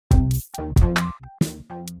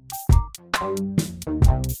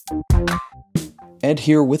Ed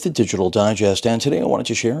here with the Digital Digest, and today I wanted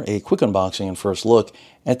to share a quick unboxing and first look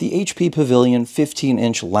at the HP Pavilion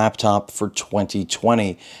 15-inch laptop for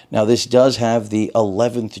 2020. Now this does have the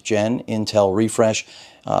 11th gen Intel refresh.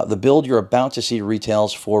 The build you're about to see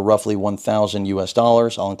retails for roughly $1,000 US.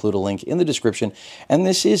 I'll include a link in the description, and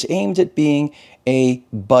this is aimed at being a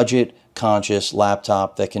budget conscious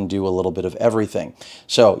laptop that can do a little bit of everything.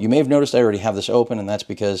 So you may have noticed I already have this open, and that's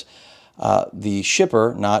because the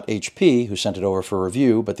shipper, not HP, who sent it over for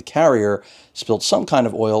review, but the carrier spilled some kind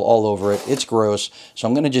of oil all over it. It's gross, so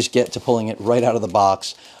I'm going to just get to pulling it right out of the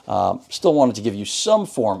box. Still wanted to give you some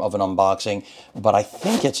form of an unboxing, but I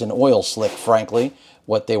think it's an oil slick, frankly,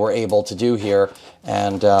 what they were able to do here.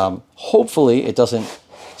 And hopefully it doesn't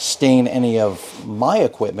stain any of my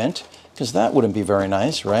equipment, because that wouldn't be very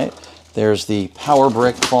nice, right? There's the power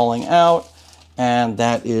brick falling out. And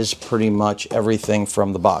that is pretty much everything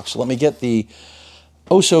from the box. So let me get the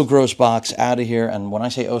oh-so-gross box out of here. And when I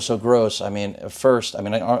say oh-so-gross, I mean, first,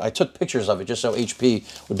 I took pictures of it just so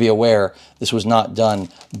HP would be aware this was not done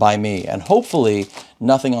by me. And hopefully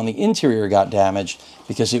nothing on the interior got damaged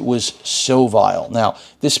because it was so vile. Now,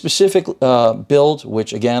 this specific build,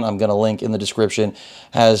 which again, I'm going to link in the description,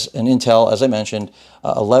 has an Intel, as I mentioned,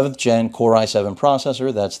 11th gen Core i7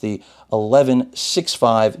 processor. That's the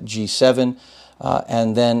 1165G7.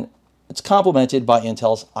 And then it's complemented by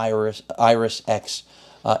Intel's Iris X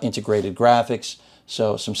integrated graphics.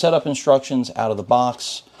 So some setup instructions out of the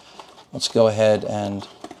box. Let's go ahead and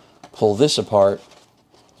pull this apart.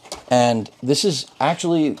 And this is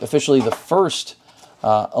actually officially the first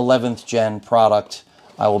 11th gen product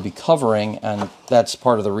I will be covering, and that's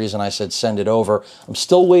part of the reason I said send it over. I'm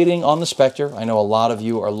still waiting on the Spectre. I know a lot of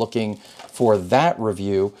you are looking for that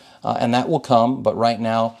review, and that will come, but right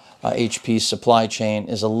now HP's supply chain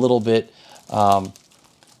is a little bit, I'll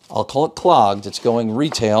call it clogged. It's going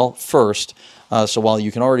retail first. So while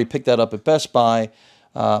you can already pick that up at Best Buy,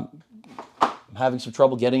 I'm having some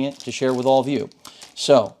trouble getting it to share with all of you.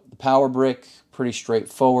 So the power brick, pretty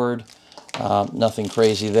straightforward. Nothing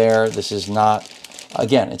crazy there. This is not,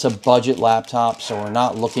 again, it's a budget laptop, so we're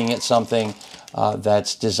not looking at something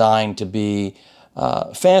that's designed to be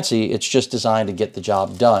fancy. It's just designed to get the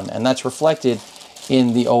job done. And that's reflected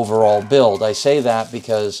in the overall build. I say that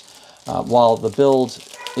because while the build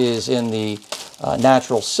is in the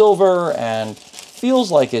natural silver and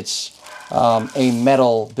feels like it's a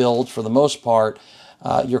metal build for the most part,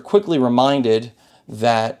 you're quickly reminded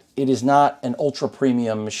that it is not an ultra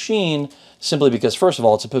premium machine, simply because, first of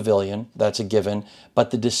all, it's a Pavilion, that's a given,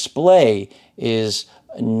 but the display is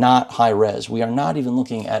not high res. We are not even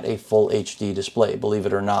looking at a full HD display, believe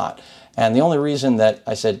it or not. And the only reason that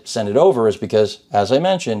I said send it over is because, as I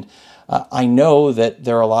mentioned, I know that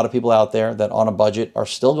there are a lot of people out there that on a budget are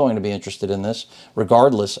still going to be interested in this,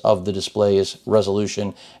 regardless of the display's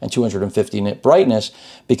resolution and 250 nit brightness,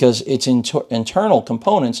 because its internal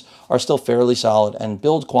components are still fairly solid, and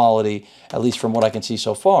build quality, at least from what I can see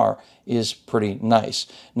so far, is pretty nice.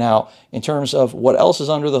 Now, in terms of what else is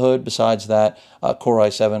under the hood besides that Core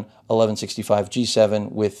i7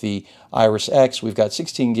 1165G7 with the Iris X, we've got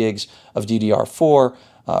 16 gigs of DDR4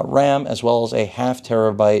 RAM, as well as a 0.5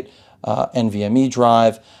 terabyte NVMe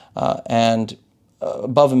drive, and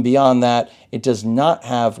above and beyond that, it does not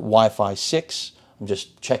have Wi-Fi 6. I'm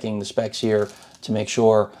just checking the specs here to make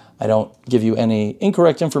sure I don't give you any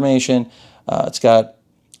incorrect information. It's got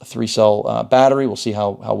a 3-cell battery. We'll see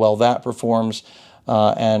how well that performs.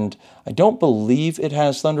 And I don't believe it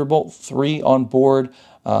has Thunderbolt 3 on board.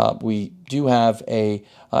 We do have a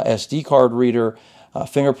SD card reader,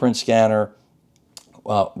 fingerprint scanner,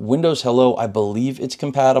 Windows Hello, I believe it's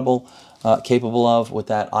capable of with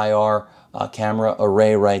that IR camera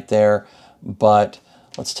array right there. But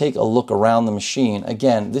let's take a look around the machine.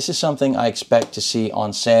 Again, this is something I expect to see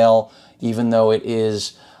on sale, even though it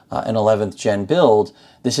is an 11th gen build.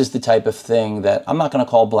 This is the type of thing that I'm not going to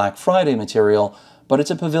call Black Friday material, but it's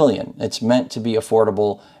a Pavilion. It's meant to be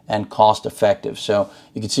affordable and cost effective. So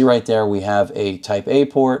you can see right there we have a Type A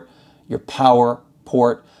port, your power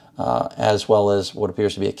port, as well as what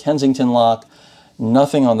appears to be a Kensington lock.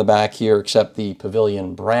 Nothing on the back here except the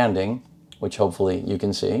Pavillion branding, which hopefully you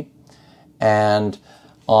can see. And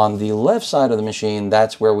on the left side of the machine,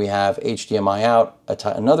 that's where we have HDMI out,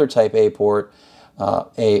 another Type A port,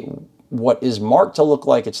 what is marked to look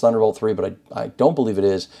like it's Thunderbolt 3, but I don't believe it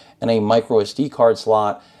is, and a micro SD card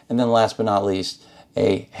slot, and then last but not least,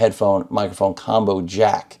 a headphone microphone combo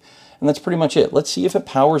jack. And that's pretty much it. Let's see if it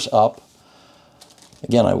powers up.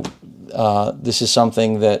 Again, this is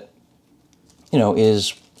something that, you know,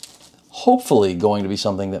 is hopefully going to be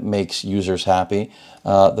something that makes users happy.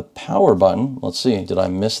 The power button, let's see, did I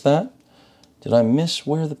miss that? Did I miss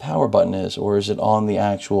where the power button is, or is it on the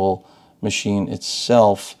actual machine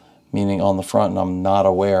itself, meaning on the front, and I'm not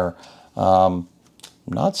aware? I'm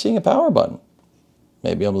not seeing a power button.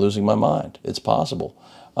 Maybe I'm losing my mind. It's possible.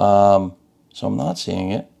 So I'm not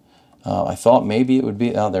seeing it. I thought maybe it would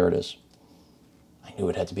be, oh, there it is. I knew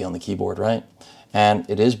it had to be on the keyboard, right? And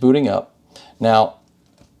it is booting up. Now,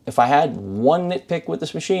 if I had one nitpick with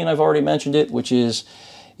this machine, I've already mentioned it, which is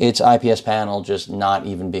its IPS panel just not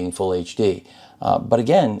even being full HD. But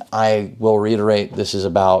again, I will reiterate, this is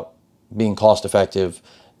about being cost effective,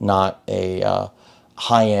 not a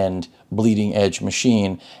high-end bleeding edge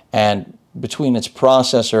machine. And between its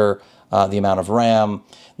processor, the amount of RAM,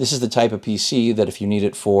 this is the type of PC that if you need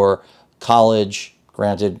it for college,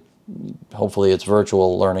 granted, hopefully it's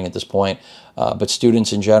virtual learning at this point, but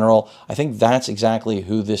students in general, I think that's exactly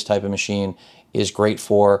who this type of machine is great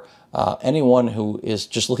for. Anyone who is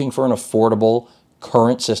just looking for an affordable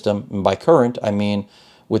current system, and by current, I mean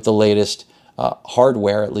with the latest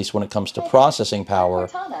hardware, at least when it comes to processing power.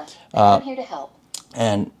 I'm here to help.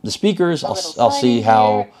 And the speakers, I'll see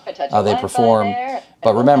how they perform.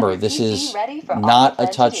 But remember, this is not a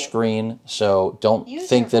touch screen, so don't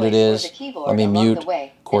think that it is. Let me mute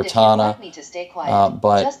Cortana.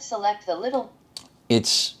 But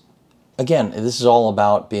it's, again, this is all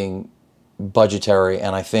about being budgetary,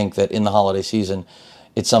 and I think that in the holiday season,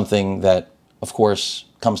 it's something that, of course,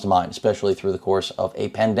 comes to mind, especially through the course of a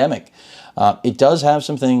pandemic. It does have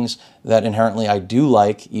some things that inherently I do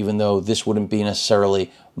like, even though this wouldn't be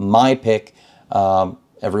necessarily my pick.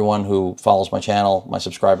 Everyone who follows my channel, my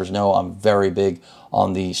subscribers know I'm very big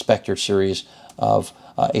on the Spectre series of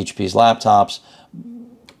HP's laptops.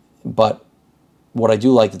 But what I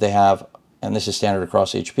do like that they have, and this is standard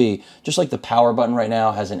across HP, just like the power button right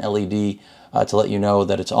now has an LED to let you know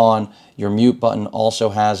that it's on. Your mute button also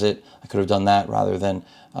has it. I could have done that rather than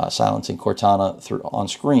silencing Cortana through on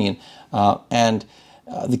screen. And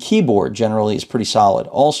the keyboard generally is pretty solid.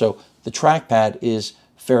 Also, the trackpad is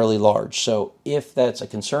fairly large. So if that's a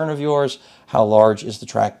concern of yours, how large is the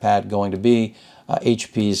trackpad going to be?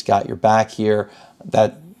 HP's got your back here.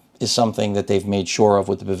 That is something that they've made sure of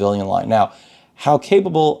with the Pavilion line. Now, how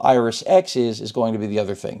capable Iris X is going to be the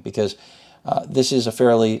other thing, because this is a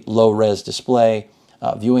fairly low-res display.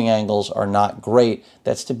 Viewing angles are not great.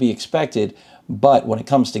 That's to be expected. But when it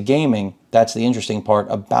comes to gaming, that's the interesting part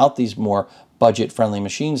about these more budget-friendly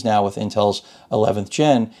machines now with Intel's 11th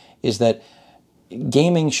gen, is that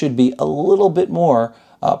gaming should be a little bit more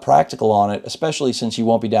practical on it, especially since you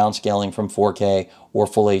won't be downscaling from 4K or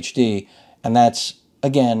Full HD. And that's,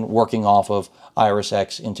 again, working off of Iris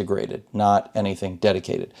X integrated, not anything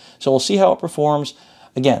dedicated. So we'll see how it performs.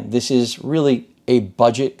 Again, this is really a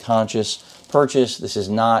budget-conscious purchase. This is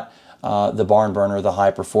not the barn burner, the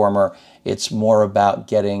high performer. It's more about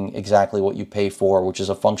getting exactly what you pay for, which is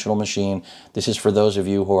a functional machine. This is for those of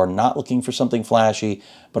you who are not looking for something flashy,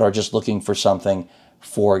 but are just looking for something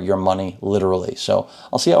for your money, literally. So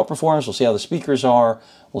I'll see how it performs. We'll see how the speakers are.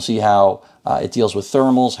 We'll see how it deals with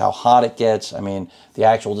thermals, how hot it gets. I mean, the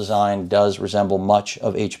actual design does resemble much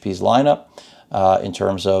of HP's lineup in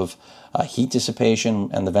terms of heat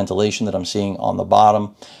dissipation and the ventilation that I'm seeing on the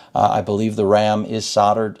bottom. I believe the RAM is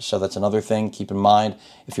soldered, so that's another thing. Keep in mind,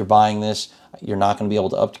 if you're buying this, you're not going to be able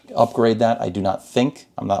to upgrade that. I do not think.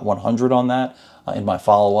 I'm not 100 on that. In my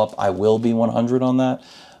follow-up, I will be 100 on that.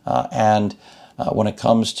 When it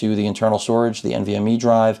comes to the internal storage, the NVMe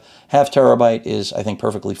drive, 0.5 terabyte is, I think,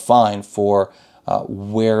 perfectly fine for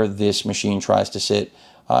where this machine tries to sit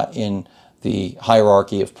in the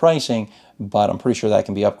hierarchy of pricing, but I'm pretty sure that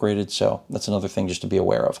can be upgraded, so that's another thing just to be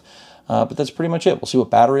aware of. But that's pretty much it. We'll see what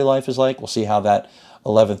battery life is like. We'll see how that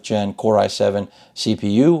 11th gen Core i7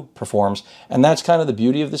 CPU performs. And that's kind of the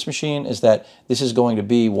beauty of this machine, is that this is going to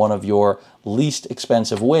be one of your least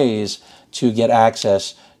expensive ways to get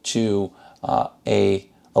access to a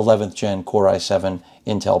 11th gen Core i7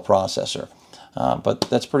 Intel processor. But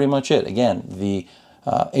that's pretty much it. Again, the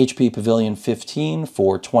HP Pavilion 15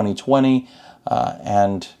 for 2020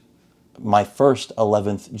 and my first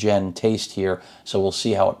 11th gen taste here, so we'll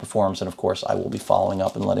see how it performs, and of course I will be following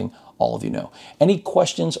up and letting all of you know. Any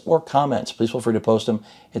questions or comments, please feel free to post them,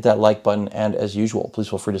 hit that like button, and as usual, please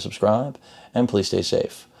feel free to subscribe, and please stay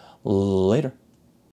safe. Later.